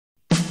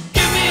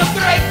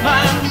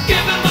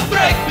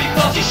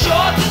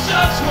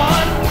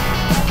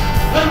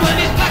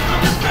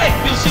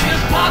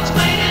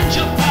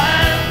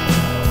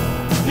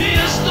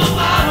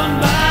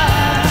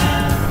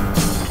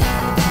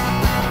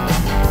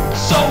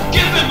so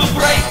give him a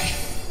break.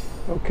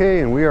 Okay,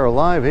 and we are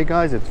live. Hey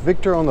guys, it's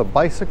Victor on the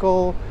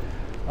bicycle,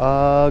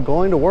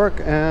 going to work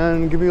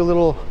and give you a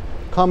little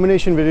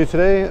combination video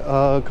today.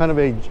 Kind of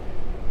a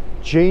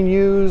J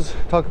news,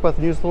 talk about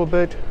the news a little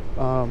bit,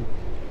 kind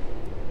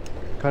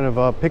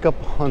of pick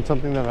up on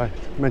something that I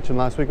mentioned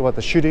last week about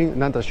the shooting,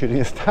 not the shooting,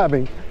 the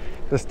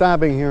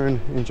stabbing here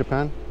in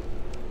Japan.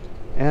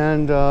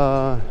 And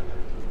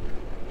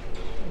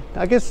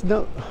I guess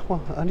no,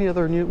 well, any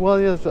other news? Well,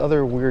 yeah, there's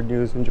other weird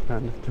news in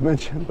Japan to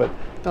mention, but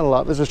not a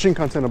lot. There's a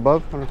Shinkansen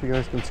above. I don't know if you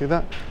guys can see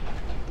that.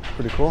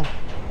 Pretty cool.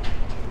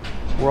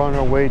 We're on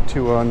our way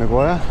to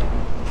Nagoya,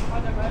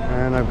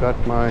 and I've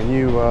got my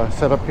new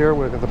setup here.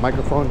 We've got the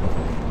microphone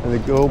and the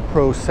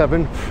GoPro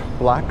 7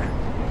 Black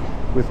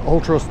with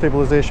ultra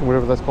stabilization,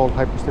 whatever that's called,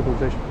 hyper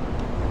stabilization.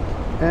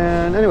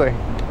 And anyway,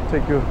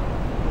 take you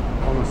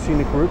on a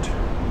scenic route.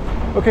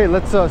 Okay,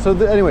 let's.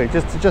 Anyway,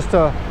 just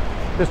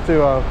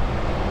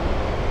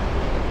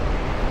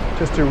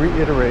to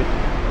reiterate,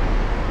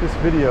 this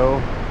video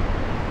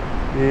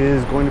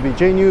is going to be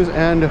J News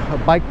and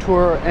a bike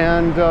tour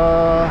and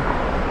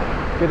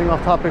getting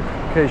off topic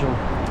occasionally.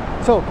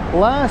 So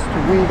last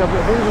week, I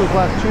believe it was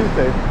last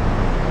Tuesday,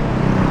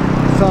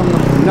 some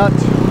nut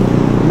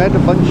met a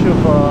bunch of,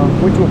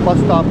 went to a bus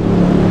stop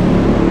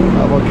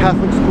of a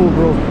Catholic school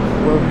girls,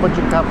 where a bunch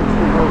of Catholic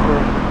school girls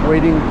were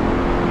waiting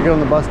to get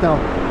on the bus.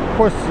 Now, of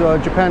course,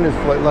 Japan is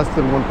like less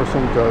than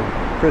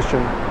 1%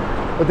 Christian,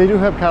 but they do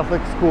have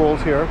Catholic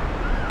schools here,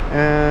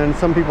 and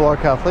some people are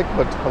Catholic,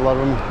 but a lot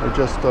of them are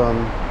just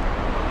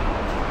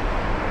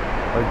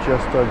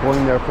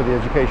going there for the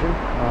education.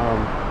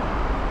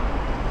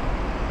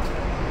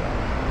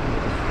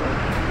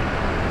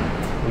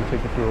 Let me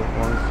take you through a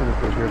long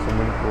scenic route here, so I'm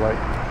waiting for the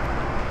light.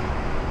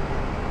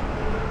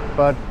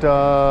 But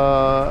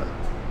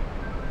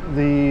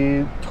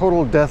the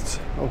total deaths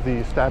of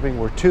the stabbing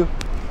were two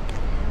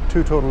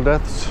total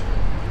deaths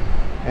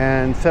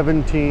and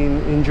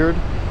 17 injured.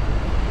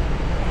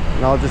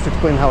 And I'll just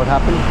explain how it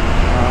happened.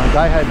 The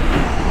guy had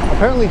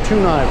apparently two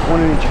knives,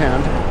 one in each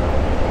hand.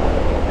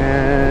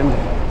 And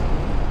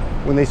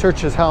when they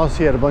searched his house,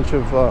 he had a bunch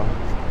of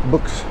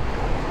books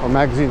or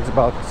magazines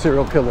about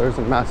serial killers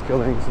and mass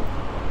killings.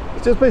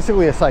 It's just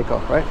basically a psycho,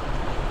 right?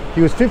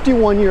 He was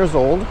 51 years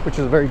old, which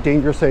is a very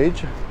dangerous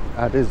age.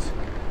 That is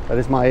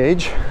my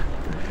age.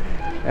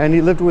 And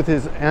he lived with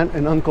his aunt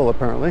and uncle,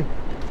 apparently.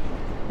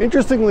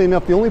 Interestingly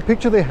enough, the only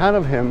picture they had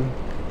of him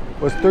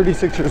was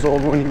 36 years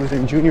old when he was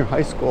in junior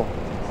high school.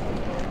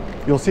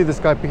 You'll see this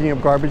guy picking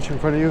up garbage in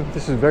front of you.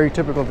 This is very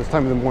typical this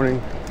time of the morning.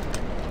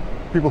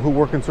 People who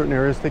work in certain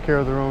areas take care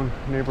of their own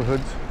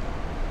neighborhoods.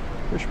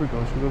 Where should we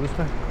go? Should we go this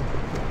way?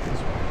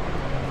 This way.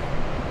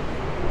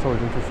 It's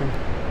always interesting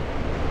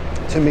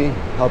to me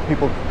how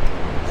people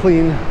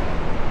clean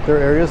their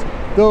areas.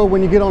 Though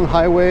when you get on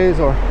highways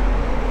or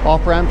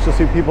off ramps, you'll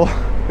see people,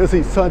 you'll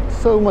see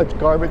so much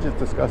garbage, it's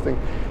disgusting.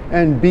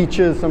 And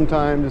beaches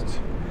sometimes,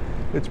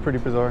 it's pretty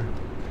bizarre.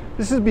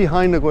 This is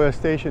behind Nagoya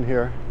Station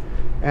here,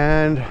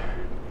 and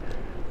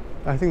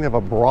I think they have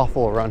a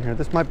brothel around here.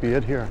 This might be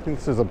it here. I think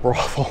this is a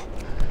brothel.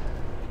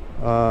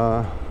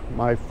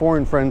 My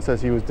foreign friend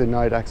says he was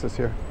denied access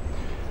here,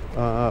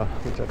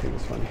 which I think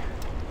is funny.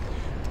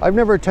 I've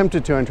never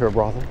attempted to enter a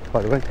brothel,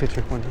 by the way, in case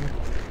you're wondering,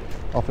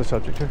 off the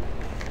subject here.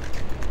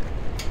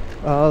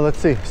 Let's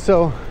see,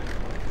 so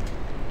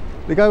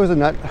the guy was a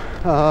nut.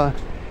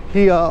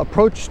 He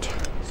approached,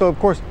 so of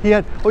course he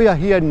had,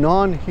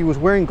 he was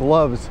wearing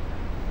gloves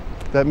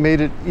that made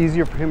it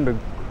easier for him to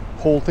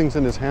hold things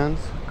in his hands,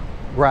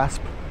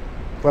 grasp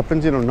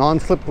weapons, you know,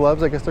 non-slip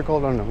gloves, I guess they're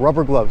called, I don't know,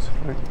 rubber gloves,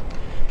 right?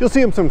 You'll see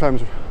them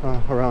sometimes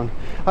around.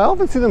 I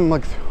often see them,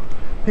 like,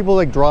 people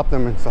like drop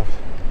them and stuff.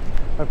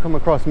 I've come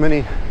across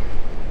many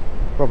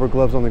rubber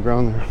gloves on the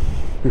ground there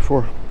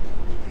before.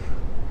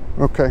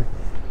 Okay,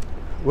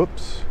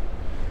 whoops,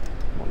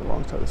 I'm on the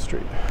wrong side of the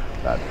street.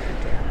 That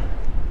right there.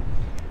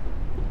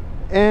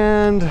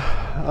 And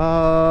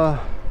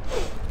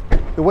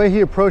the way he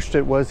approached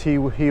it was he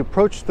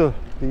approached the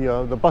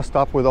bus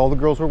stop where all the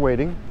girls were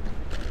waiting,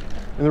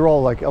 and they're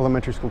all like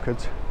elementary school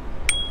kids.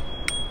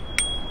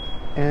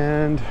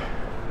 And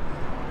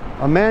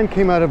a man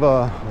came out of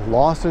a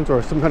Lawson's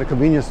or some kind of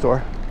convenience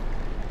store,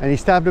 and he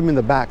stabbed him in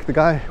the back. The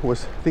guy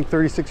was, I think,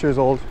 36 years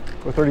old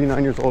or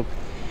 39 years old,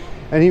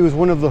 and he was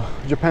one of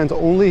Japan's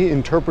only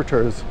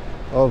interpreters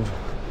of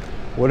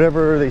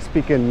whatever they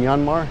speak in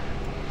Myanmar.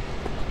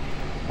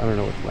 I don't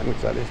know what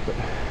language that is, but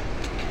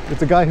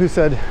it's a guy who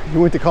said he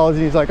went to college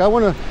and he's like, I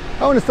want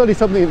to study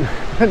something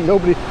that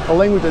a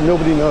language that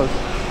nobody knows.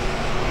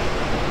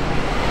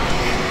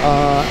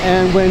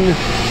 And when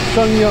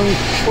Sun Young,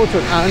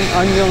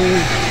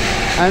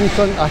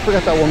 I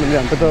forgot that woman's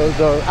name, but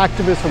the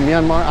activist from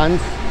Myanmar, Aung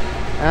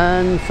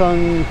San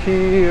Suu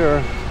Kyi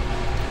or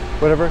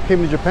whatever,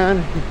 came to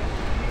Japan,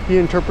 he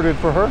interpreted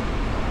for her.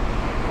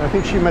 I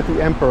think she met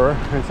the emperor,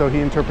 and so he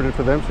interpreted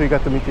for them, so he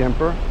got to meet the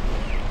emperor.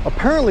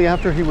 Apparently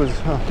after he was,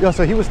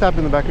 so he was stabbed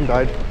in the back and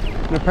died,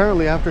 and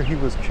apparently after he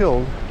was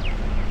killed,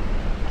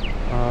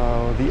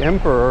 the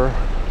emperor,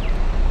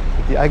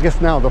 I guess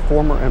now the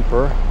former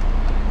emperor,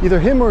 either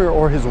him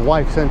or his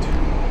wife sent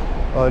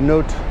a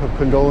note of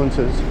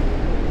condolences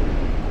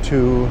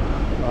to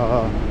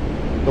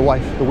the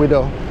wife, the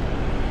widow.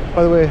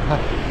 By the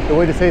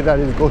way to say that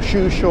is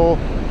Goshusho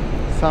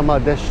sama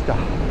deshita.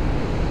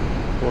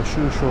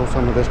 Goshusho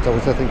sama deshita,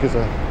 which I think is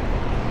a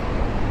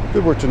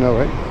good word to know,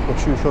 right?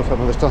 Goshusho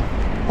sama deshita.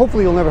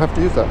 Hopefully you'll never have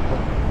to use that, but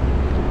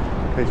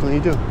occasionally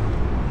you do.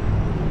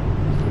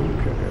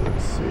 Okay,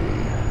 let's see.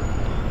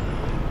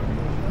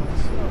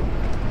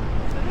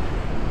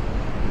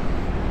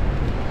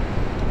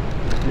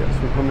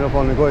 Yes, we're coming up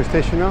on Nagoya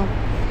Station now.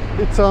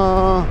 It's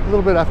a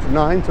little bit after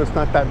 9, so it's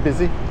not that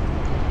busy.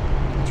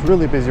 It's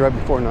really busy right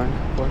before 9,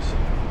 of course.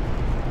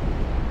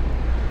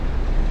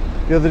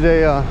 The other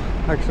day,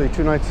 actually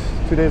 2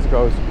 days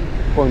ago, I was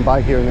going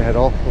by here and they had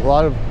a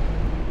lot of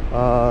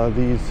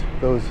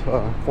those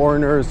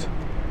foreigners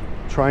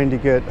trying to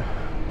get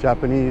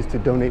Japanese to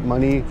donate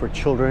money for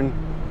children,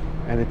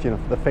 and it's, you know,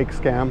 the fake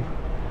scam.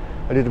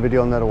 I did a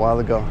video on that a while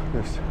ago.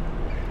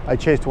 I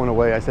chased one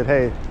away. I said,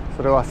 "Hey,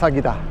 sore wa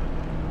sagi da."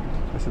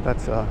 I said,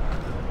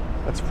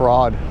 that's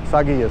fraud.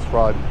 Sagi is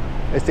fraud.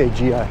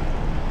 S-A-G-I.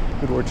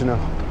 Good word to know.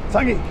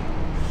 Sagi.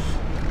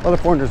 A lot of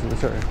foreigners in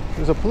this area.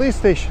 There's a police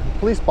station,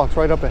 police box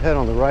right up ahead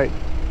on the right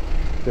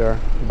there.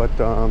 But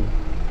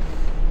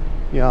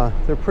yeah,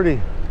 they're pretty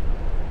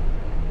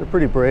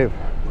brave,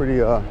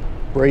 pretty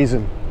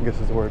brazen, I guess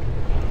is the word.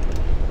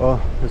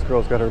 Oh, this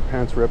girl's got her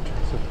pants ripped.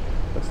 So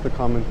that's the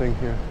common thing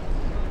here.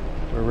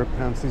 Wear ripped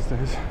pants these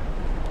days.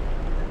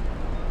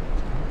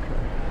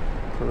 Okay,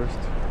 first.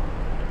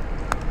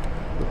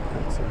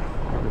 That's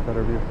a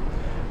better view.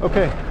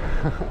 Okay,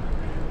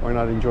 why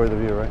not enjoy the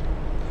view, right?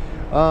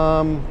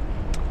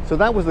 So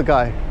that was the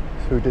guy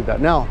who did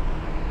that. Now,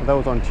 that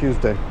was on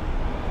Tuesday.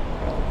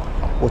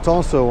 What's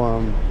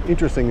also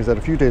interesting is that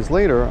a few days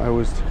later, I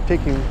was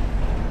taking,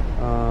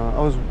 I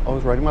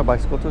was riding my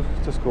bicycle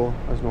to school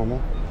as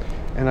normal,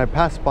 and I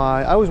passed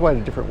by. I always ride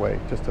a different way,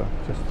 just to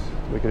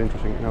make it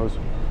interesting. And I was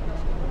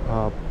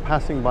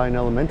passing by an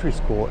elementary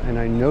school, and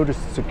I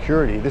noticed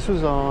security. This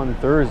was on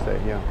Thursday,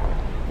 yeah.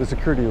 The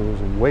security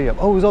was way up.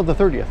 Oh, it was on the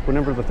 30th,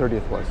 whenever the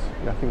 30th was.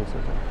 Yeah, I think it was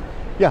Thursday.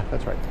 Yeah,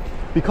 that's right.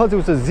 Because it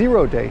was a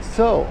 0 day.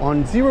 So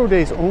on 0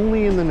 days,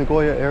 only in the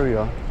Nagoya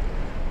area,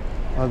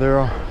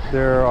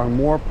 there are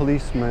more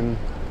policemen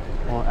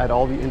at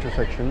all the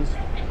intersections,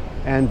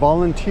 and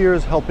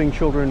volunteers helping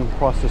children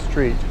cross the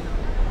street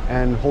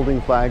and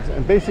holding flags.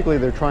 And basically,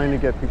 they're trying to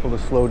get people to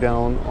slow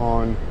down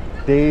on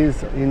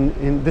days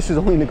this is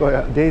only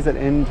Nagoya, days that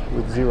end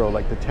with 0,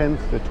 like the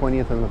 10th, the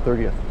 20th, and the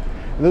 30th.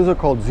 And those are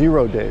called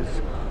 0 days.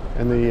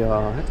 And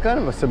it's kind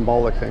of a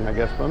symbolic thing, I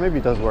guess, but maybe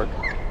it does work.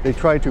 They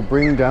try to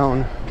bring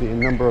down the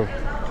number of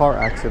car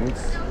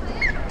accidents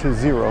to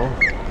 0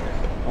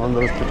 on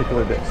those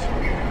particular days.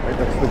 Right?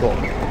 That's the goal.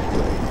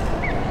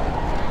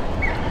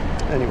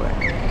 Anyway,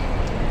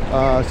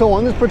 so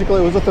on this particular,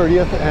 it was the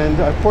 30th, and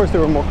of course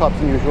there were more cops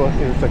than usual at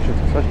the intersections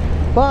and such.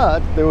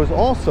 But there was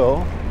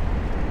also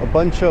a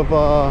bunch of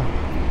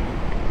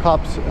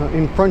cops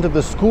in front of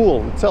the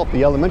school itself,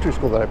 the elementary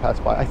school that I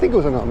passed by. I think it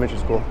was an elementary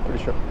school,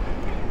 pretty sure.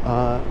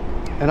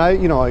 And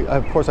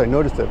of course I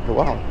noticed it.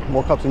 Wow,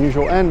 more cops than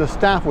usual, and the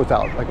staff was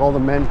out. Like all the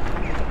men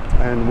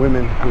and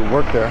women who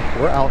worked there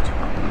were out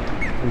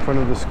in front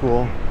of the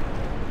school,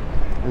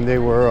 and they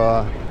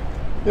were,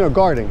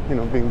 guarding,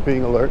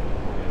 being alert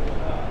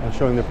and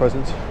showing their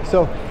presence.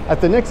 So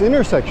at the next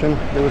intersection,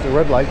 there was a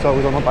red light, so I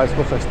was on my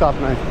bicycle, so I stopped,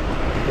 and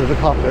there was a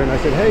cop there, and I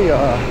said, "Hey,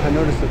 I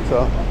noticed it's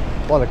a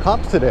lot of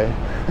cops today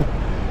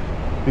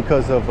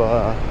because of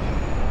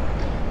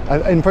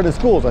in front of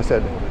schools." I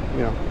said,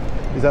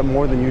 "Is that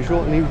more than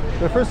usual?" And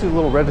at first he was a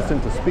little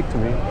reticent to speak to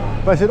me,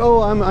 but I said,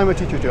 "Oh, I'm a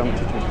teacher too. I'm a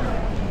teacher."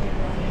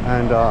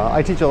 And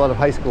I teach a lot of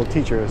high school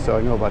teachers, so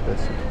I know about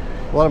this.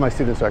 A lot of my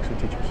students are actually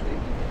teachers.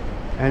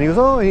 And he goes,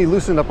 "Oh," and he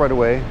loosened up right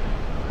away.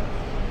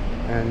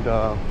 And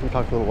we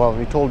talked a little while, and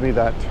he told me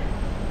that,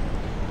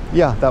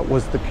 yeah, that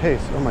was the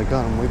case. Oh my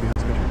God, I'm way behind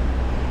schedule.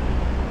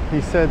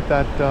 He said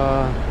that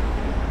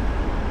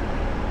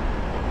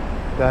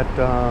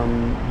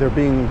they're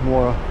being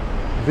more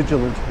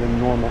vigilant than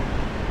normal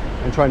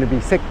and trying to be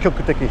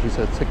sekkokuteki, he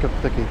said,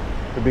 sekkokuteki.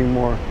 They're being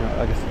more,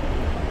 I guess,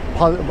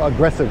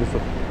 aggressive is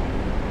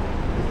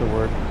the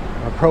word,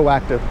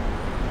 proactive.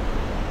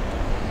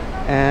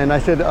 And I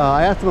said,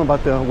 I asked him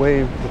about the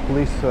way the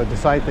police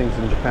decide things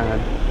in Japan.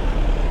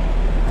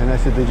 And I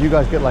said, did you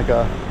guys get like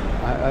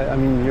I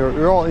mean,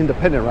 you're all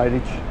independent, right?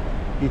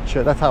 Each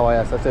that's how I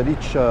asked. I said,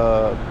 each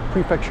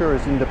prefecture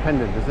is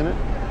independent, isn't it?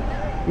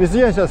 And he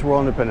said, yes, we're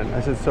all independent.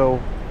 I said, so,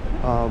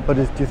 but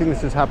do you think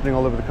this is happening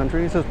all over the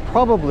country? He says,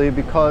 probably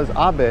because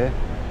Abe,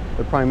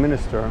 the prime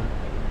minister,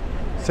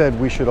 said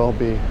we should all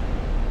be,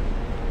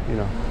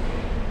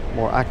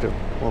 more active,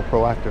 more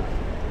proactive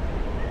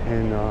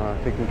in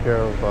taking care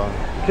of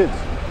kids.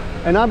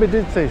 And Abe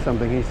did say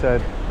something. He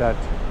said that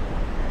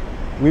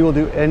we will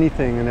do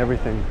anything and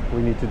everything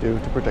we need to do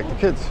to protect the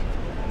kids.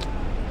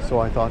 So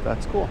I thought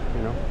that's cool,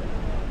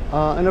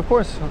 And of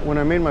course, when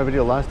I made my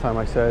video last time,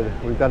 I said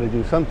we've got to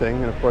do something.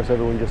 And of course,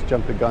 everyone just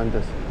jumped the gun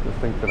to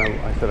think that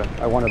I said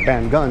I want to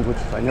ban guns, which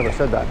I never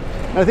said that.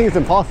 And I think it's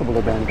impossible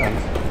to ban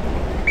guns.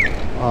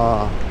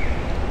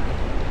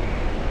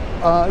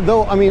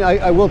 Though, I mean,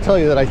 I will tell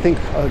you that I think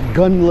a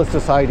gunless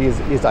society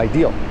is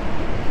ideal.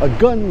 A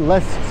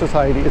gunless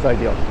society is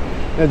ideal.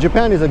 Now,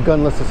 Japan is a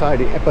gunless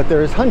society, but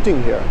there is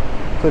hunting here.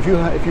 So if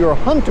you're a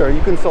hunter,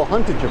 you can still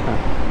hunt in Japan.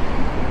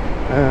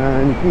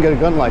 And you can get a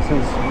gun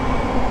license.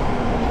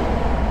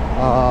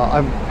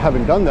 I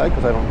haven't done that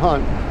because I don't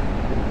hunt.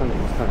 Hunting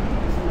is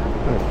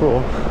kind of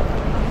cruel.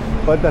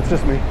 But that's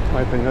just me,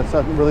 my opinion. That's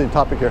not really the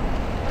topic here.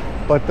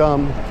 But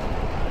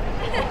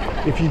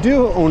if you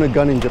do own a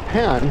gun in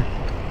Japan,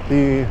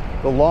 the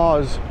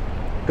laws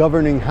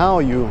governing how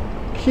you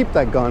keep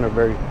that gun are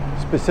very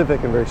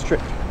specific and very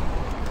strict.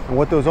 And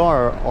what those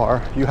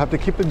are you have to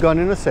keep the gun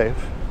in a safe,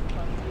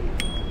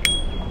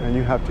 and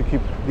you have to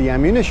keep the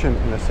ammunition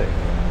in a safe.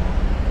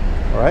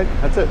 All right,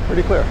 that's it,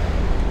 pretty clear.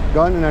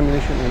 Gun and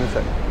ammunition in a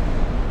safe.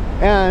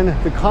 And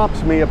the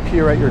cops may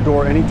appear at your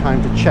door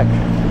anytime to check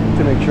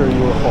to make sure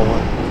you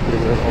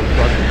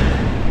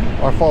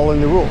are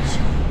following the rules.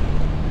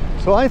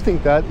 So I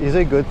think that is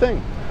a good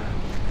thing,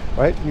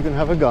 right? You can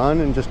have a gun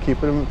and just keep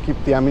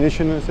the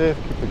ammunition in a safe,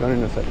 keep the gun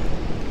in a safe.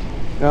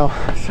 Now,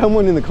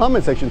 someone in the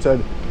comment section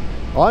said,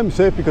 oh, I'm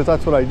safe because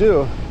that's what I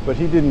do, but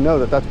he didn't know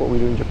that that's what we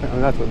do in Japan. I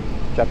mean, that's what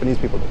Japanese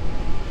people do.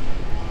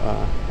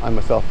 I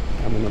myself,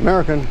 I'm an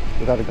American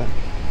without a gun.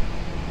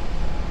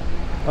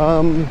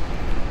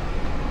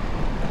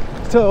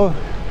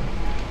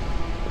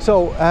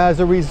 So as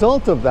a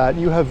result of that,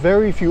 you have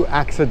very few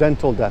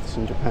accidental deaths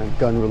in Japan,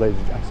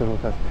 gun-related accidental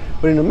deaths.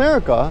 But in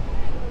America,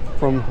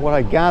 from what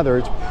I gather,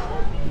 it's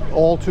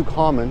all too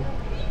common.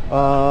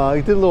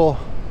 I did a little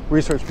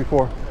research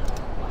before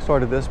I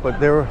started this, but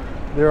there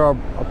are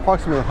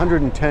approximately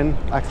 110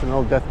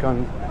 accidental death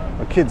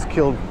kids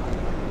killed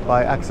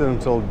by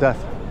accidental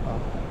death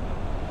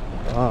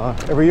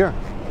every year.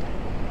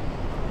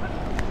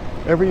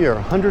 Every year,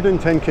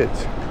 110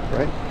 kids,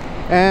 right?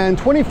 And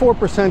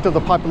 24% of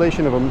the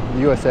population of the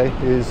USA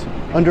is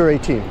under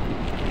 18,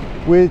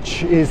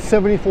 which is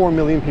 74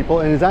 million people,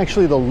 and is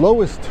actually the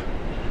lowest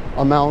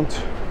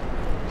amount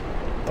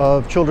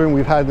of children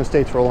we've had in the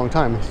States for a long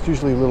time. It's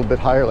usually a little bit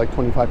higher, like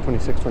 25,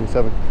 26,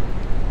 27.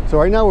 So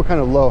right now we're kind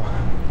of low.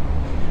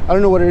 I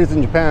don't know what it is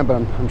in Japan, but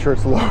I'm sure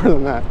it's lower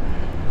than that.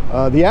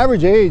 The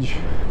average age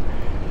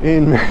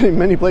in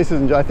many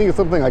places, I think it's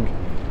something like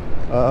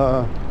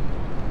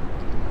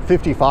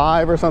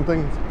 55 or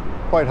something. It's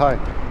quite high.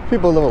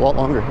 People live a lot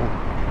longer here.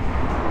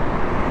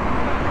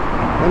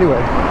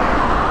 Anyway,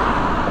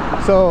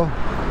 so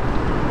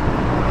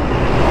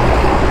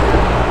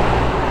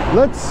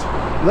let's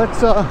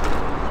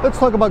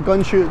talk about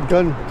gun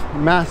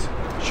mass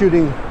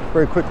shooting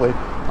very quickly.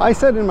 I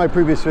said in my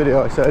previous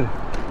video, I said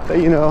that,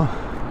 you know,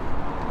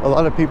 a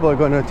lot of people are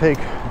going to take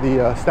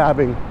the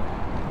stabbing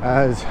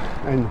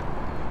and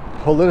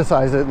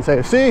politicize it and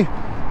say, see,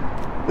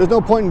 there's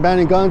no point in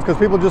banning guns because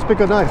people just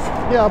pick a knife.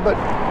 Yeah, but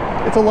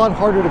it's a lot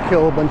harder to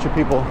kill a bunch of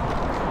people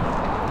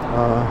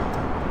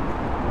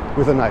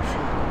with a knife.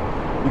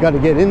 You got to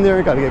get in there,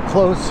 you got to get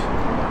close.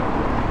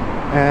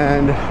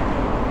 And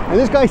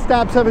this guy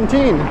stabbed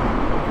 17.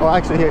 Well,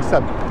 actually he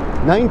stabbed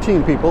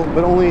 19 people,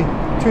 but only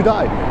 2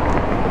 died.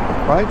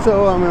 Right?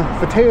 So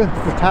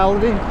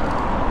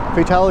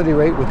fatality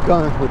rate with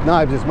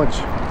knives is much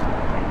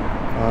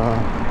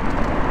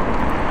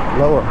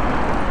lower.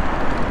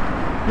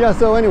 Yeah,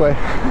 so anyway,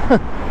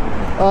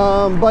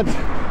 but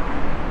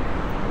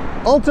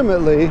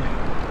ultimately,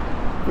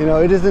 you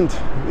know, it isn't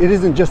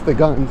just the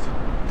guns.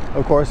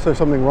 Of course, there's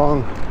something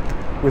wrong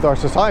with our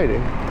society,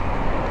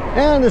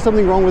 and there's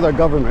something wrong with our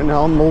government.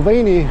 Now,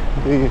 Mulvaney,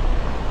 the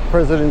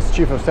president's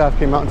chief of staff,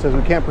 came out and says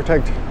we can't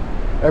protect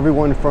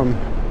everyone from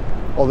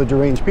all the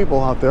deranged people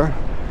out there.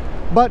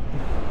 But,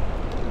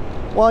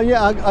 well,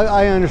 yeah,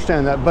 I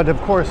understand that, but of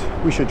course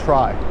we should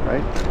try,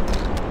 right?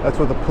 That's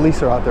what the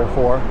police are out there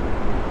for,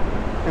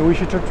 and we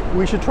should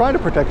try to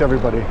protect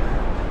everybody.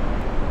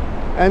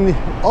 And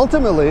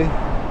ultimately,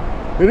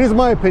 it is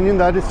my opinion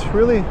that it's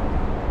really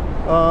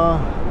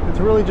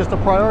just a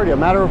priority, a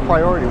matter of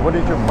priority. What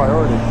is your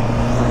priority?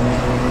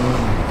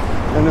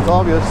 And it's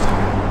obvious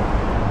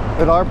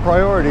that our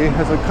priority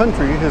as a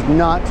country is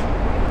not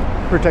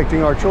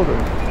protecting our children.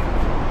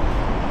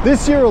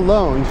 This year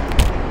alone,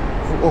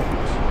 oh,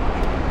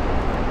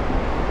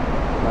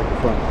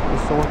 microphone, is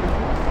it still working?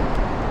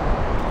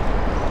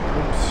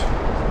 Oops,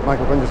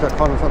 microphone just got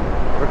caught on something.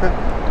 Okay.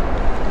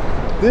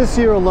 This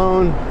year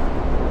alone,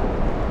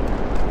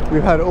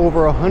 we've had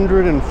over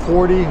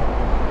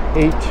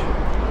 148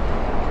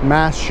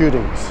 mass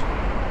shootings,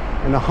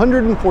 and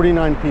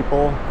 149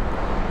 people,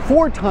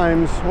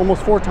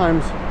 almost four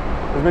times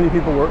as many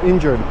people were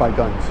injured by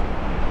guns.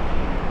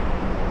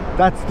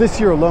 That's this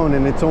year alone,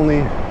 and that's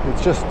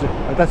just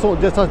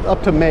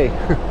up to May.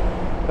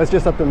 That's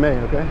just up to May,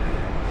 okay?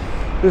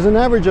 There's an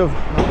average of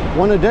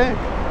 1 a day.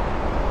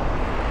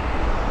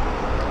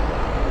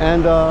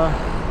 And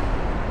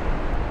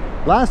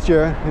last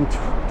year, in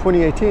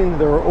 2018,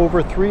 there were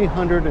over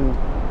 300 and,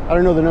 I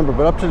don't know the number,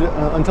 but up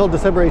to until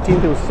December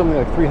 18th, it was something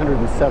like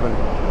 307.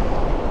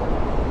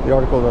 The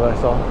article that I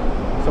saw.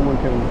 Someone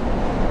can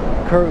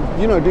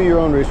you know, do your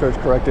own research,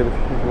 correct it if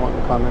you want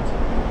in the comments.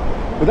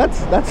 But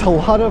that's a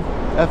lot of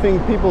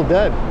effing people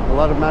dead, a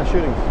lot of mass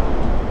shootings.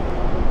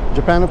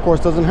 Japan, of course,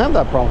 doesn't have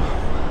that problem.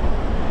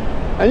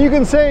 And you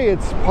can say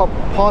it's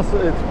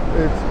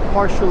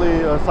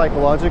partially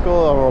psychological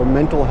or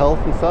mental health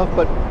and stuff,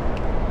 but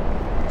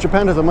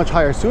Japan has a much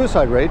higher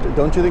suicide rate.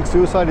 Don't you think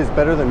suicide is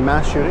better than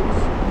mass shootings?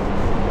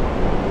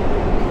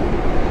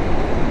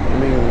 I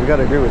mean, we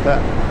gotta agree with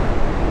that.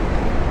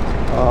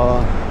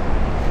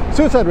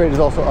 Suicide rate is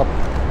also up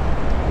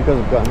because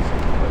of guns.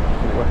 But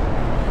anyway.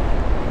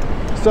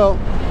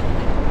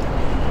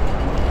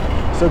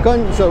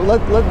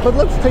 But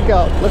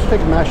let's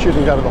take mass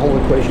shootings out of the whole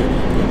equation.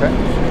 Okay?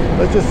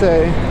 Let's just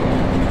say,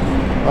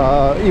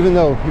 even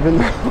though,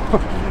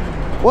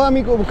 well, I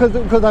mean,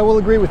 because I will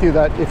agree with you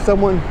that if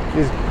someone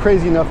is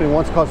crazy enough and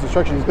wants to cause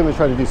destruction, he's going to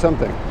try to do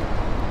something,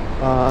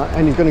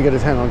 and he's going to get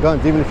his hand on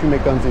guns. Even if you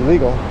make guns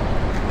illegal,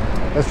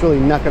 that's really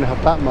not going to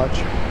help that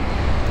much.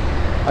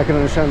 I can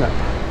understand that.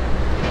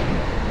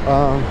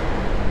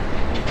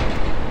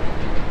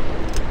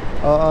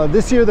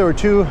 This year there were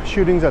 2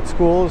 shootings at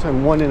schools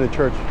and 1 in a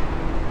church,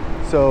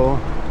 so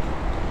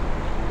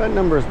that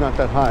number is not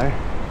that high.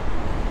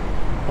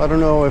 I don't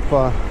know if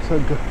so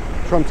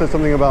Trump said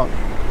something about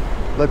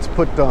let's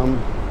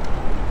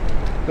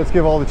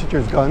give all the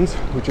teachers guns,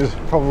 which is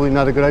probably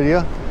not a good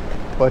idea,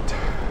 but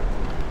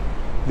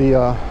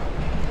the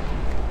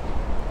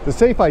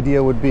safe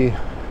idea would be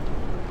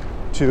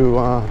to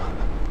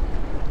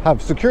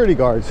have security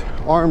guards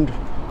armed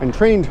and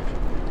trained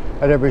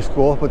at every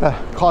school, but that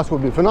cost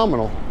would be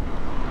phenomenal.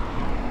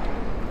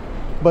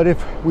 But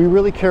if we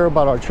really care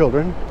about our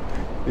children,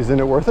 isn't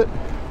it worth it?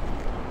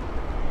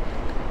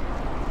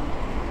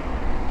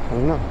 I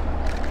don't know.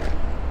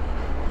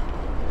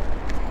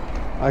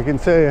 I can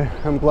say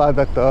I'm glad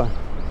that the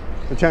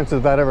chances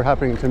of that ever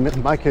happening to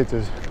my kids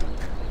is,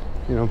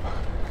 you know,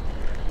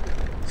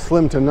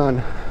 slim to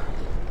none.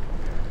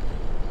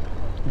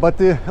 But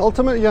the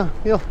ultimate,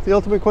 the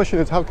ultimate question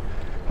is how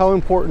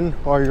important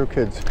are your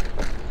kids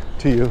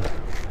to you,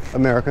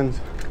 Americans?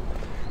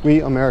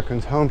 We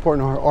Americans, how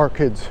important are our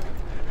kids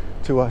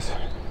to us?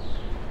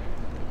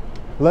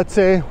 Let's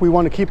say we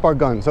want to keep our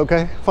guns,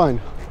 okay? Fine.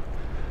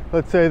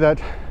 Let's say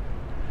that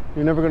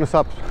you're never going to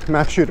stop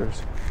mass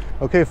shooters.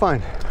 Okay,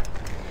 fine.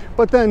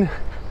 But then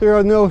there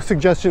are no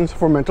suggestions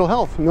for mental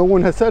health. No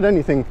one has said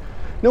anything.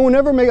 No one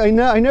ever I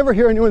never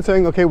hear anyone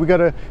saying, okay, we got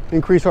to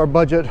increase our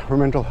budget for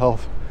mental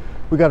health.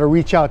 We got to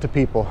reach out to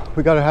people.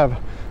 We got to have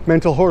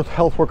mental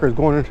health workers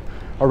going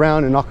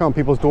around and knocking on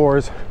people's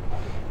doors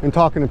and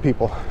talking to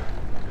people,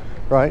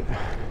 right?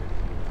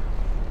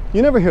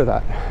 You never hear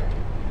that.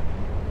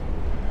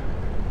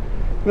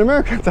 And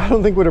Americans, I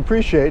don't think would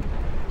appreciate,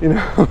 you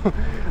know,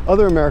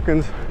 other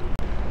Americans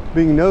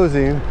being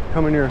nosy and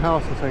coming to your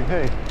house and saying,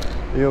 hey,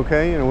 are you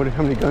okay? You know,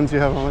 how many guns you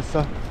have, all that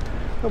stuff.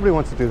 Nobody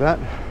wants to do that.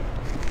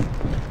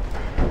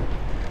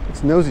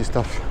 It's nosy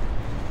stuff.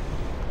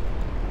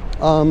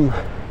 And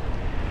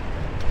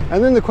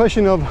then the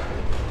question of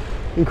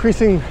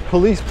increasing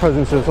police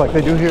presences like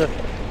they do here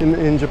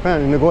in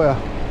Japan, in Nagoya.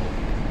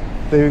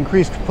 They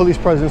increased police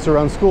presence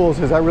around schools.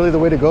 Is that really the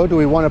way to go? Do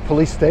we want a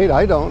police state?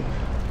 I don't.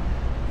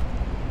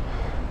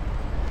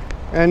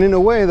 And in a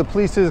way, the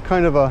police is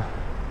kind of a,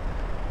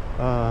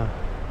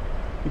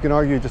 you can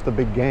argue, just a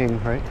big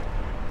gang, right?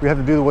 We have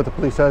to do what the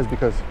police says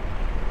because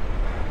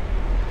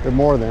there are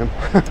more of them.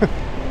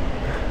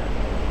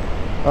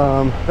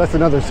 That's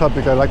another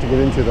subject I'd like to get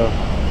into, though,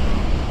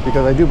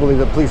 because I do believe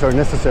that police are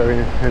necessary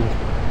and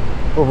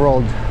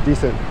overall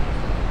decent.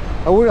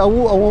 I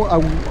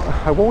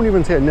won't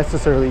even say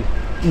necessarily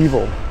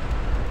evil.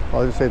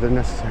 I'll just say they're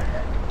necessary.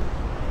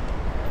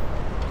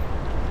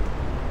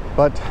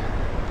 But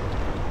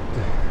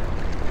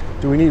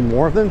do we need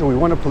more of them? Do we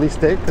want a police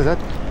state? Because that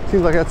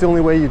seems like that's the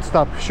only way you'd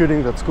stop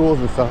shootings at schools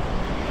and stuff.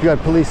 You got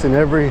police in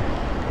every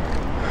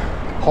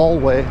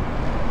hallway,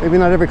 maybe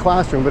not every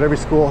classroom, but every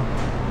school,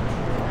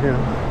 you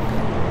know.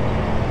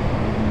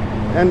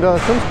 And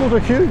some schools are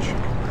huge.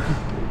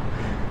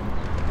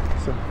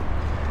 So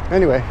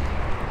anyway,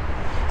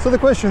 so the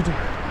question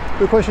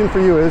for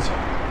you is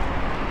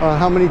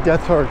how many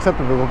deaths are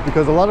acceptable?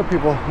 Because a lot of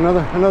people,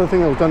 another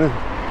thing that was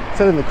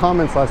said in the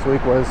comments last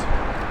week was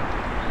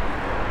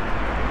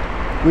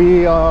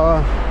we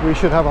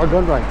should have our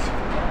gun rights.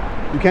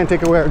 You can't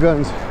take away our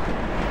guns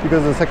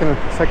because of the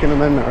Second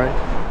Amendment, right?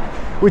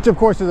 Which of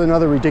course is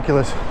another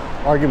ridiculous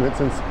argument,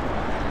 since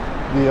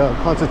the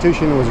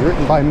Constitution was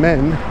written by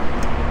men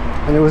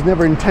and it was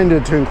never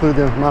intended to include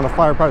the amount of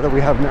firepower that we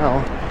have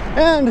now.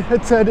 And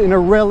it said in a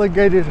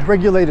regulated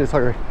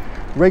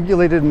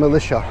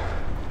militia.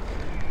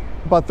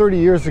 About 30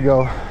 years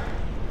ago,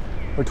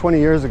 or 20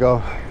 years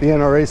ago, the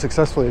NRA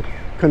successfully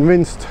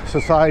convinced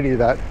society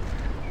that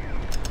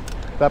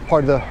that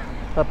part of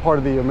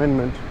the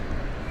amendment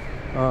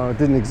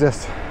didn't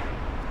exist.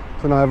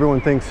 So now everyone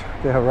thinks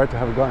they have a right to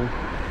have a gun.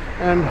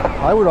 And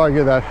I would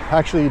argue that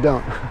actually you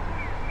don't.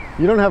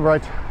 You don't have a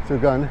right to a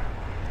gun.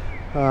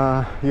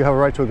 You have a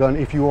right to a gun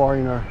if you are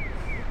in a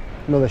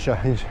militia,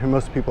 and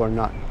most people are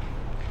not.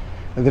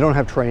 And they don't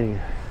have training.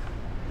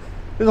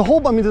 there's a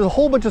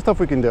whole bunch of stuff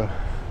we can do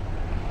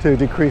to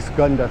decrease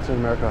gun deaths in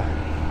America,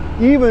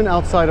 even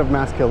outside of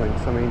mass killings.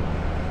 I mean,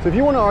 so if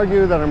you want to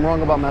argue that I'm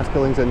wrong about mass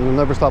killings and you'll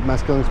never stop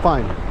mass killings,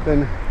 fine.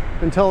 Then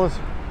tell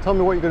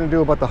me what you're going to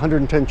do about the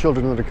 110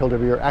 children that are killed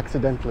every year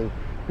accidentally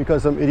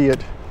because some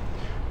idiot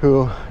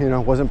who, you know,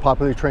 wasn't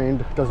properly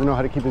trained, doesn't know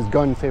how to keep his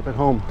gun safe at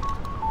home.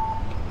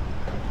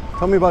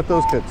 Tell me about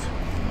those kids.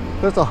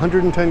 That's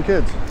 110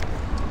 kids.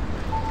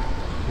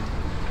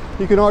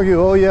 You can argue,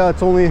 oh yeah,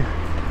 it's only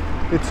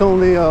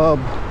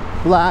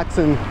blacks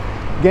and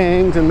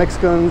gangs and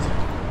Mexicans,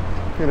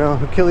 you know,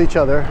 who kill each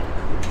other,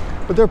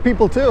 but they're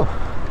people too,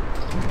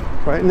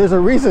 right? And there's a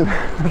reason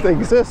that they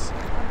exist,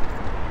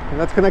 and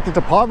that's connected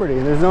to poverty.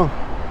 And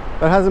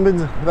that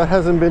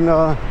hasn't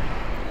been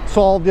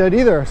solved yet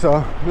either.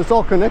 So it's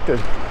all connected.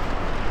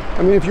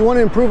 I mean, if you want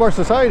to improve our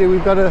society,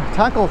 we've got to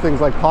tackle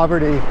things like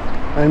poverty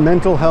and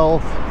mental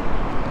health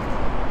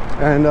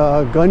and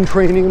gun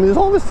training. I mean, there's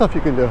all this stuff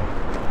you can do.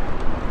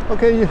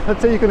 Okay,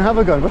 let's say you can have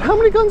a gun, but how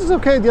many guns is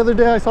okay? The other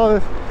day I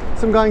saw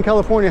some guy in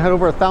California had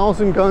over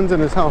 1,000 guns in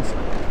his house.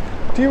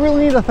 Do you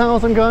really need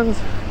 1,000 guns?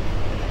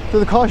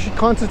 Does the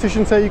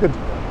Constitution say you could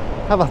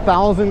have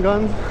 1,000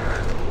 guns?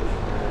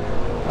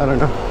 I don't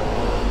know.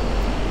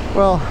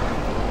 Well,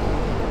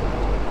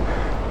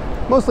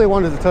 mostly I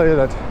wanted to tell you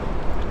that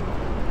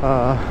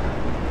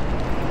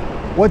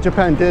what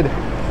Japan did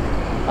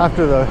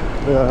after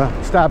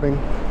the stabbing,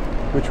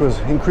 which was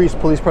increased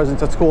police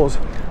presence at schools,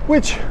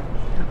 which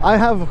I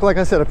have, like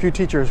I said, a few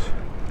teachers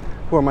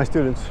who are my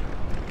students,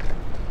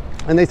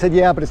 and they said,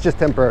 yeah, but it's just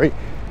temporary.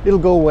 It'll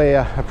go away,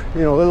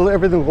 you know,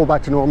 everything will go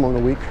back to normal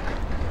in a week,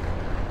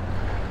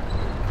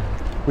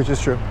 which is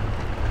true.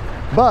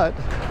 But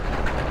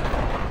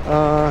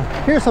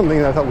here's something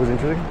that I thought was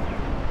interesting.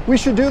 We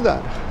should do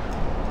that.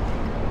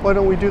 Why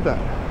don't we do that?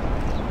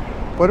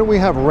 Why don't we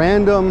have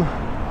random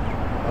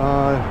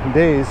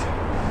days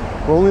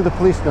where only the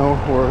police know,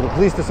 or the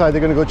police decide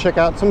they're going to go check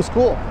out some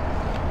school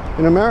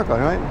in America,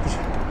 right?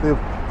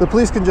 The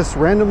police can just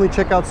randomly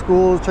check out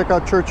schools, check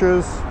out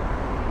churches,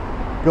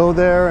 go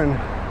there,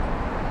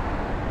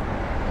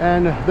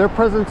 and their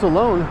presence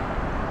alone,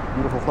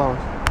 beautiful flowers,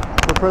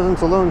 their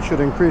presence alone should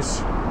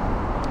increase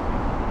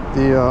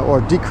or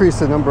decrease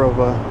the number of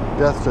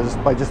deaths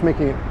just by just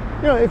making it,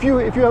 you know,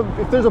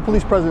 if there's a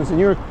police presence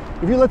and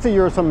let's say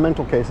you're some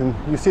mental case and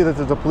you see that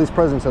there's a police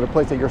presence at a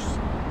place that you're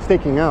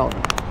staking out,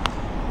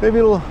 maybe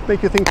it'll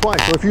make you think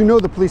twice. Or if you know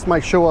the police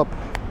might show up,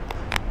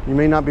 you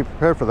may not be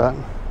prepared for that.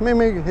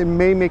 It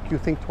may make you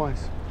think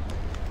twice.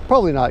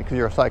 Probably not, because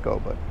you're a psycho,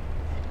 but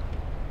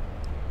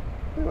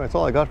anyway, that's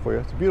all I got for you.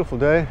 It's a beautiful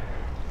day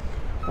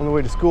on the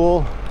way to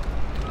school,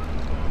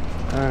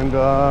 and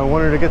I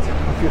wanted to get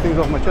a few things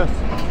off my chest.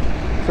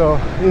 So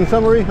in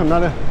summary, I'm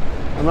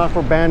not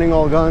for banning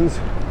all guns,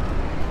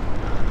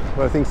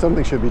 but I think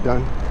something should be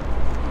done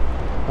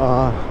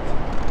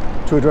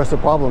to address the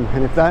problem.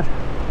 And if that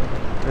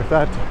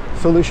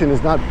solution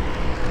is not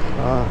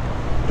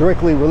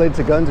directly related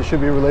to guns, it should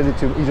be related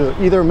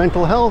to either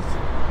mental health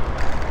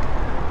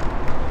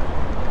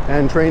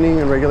and training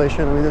and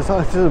regulation. I mean, there's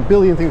a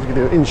billion things we can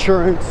do.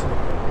 Insurance.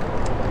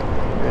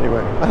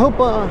 Anyway, I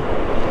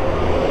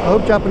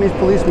hope Japanese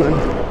policemen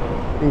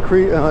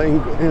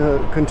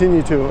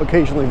continue to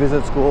occasionally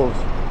visit schools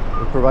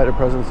and provide a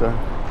presence there.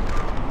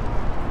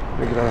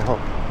 Maybe that'll help.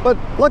 But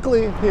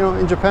luckily, you know,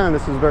 in Japan,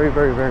 this is very,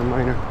 very, very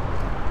minor,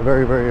 a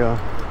very, very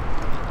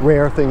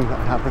rare thing that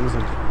happens.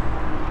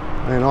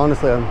 And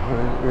honestly,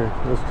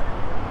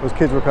 those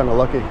kids were kind of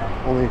lucky.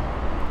 Only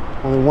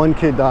one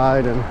kid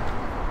died, and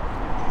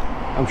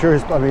I'm sure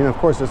I mean, of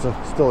course, it's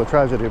still a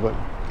tragedy, but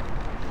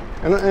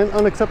and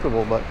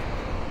unacceptable. But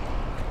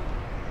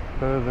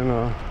better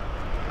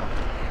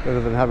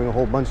than having a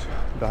whole bunch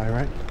die,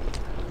 right?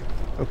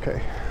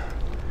 Okay,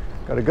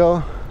 gotta go.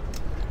 A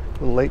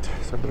little late,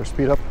 so I better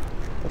speed up.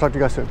 I'll talk to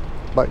you guys soon.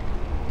 Bye.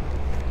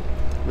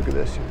 Look at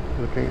this.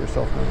 You're looking at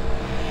yourself now.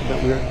 Isn't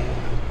that weird?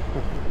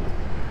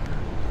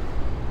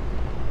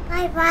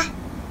 Bye bye.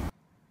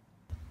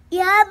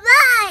 Yeah,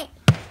 bye.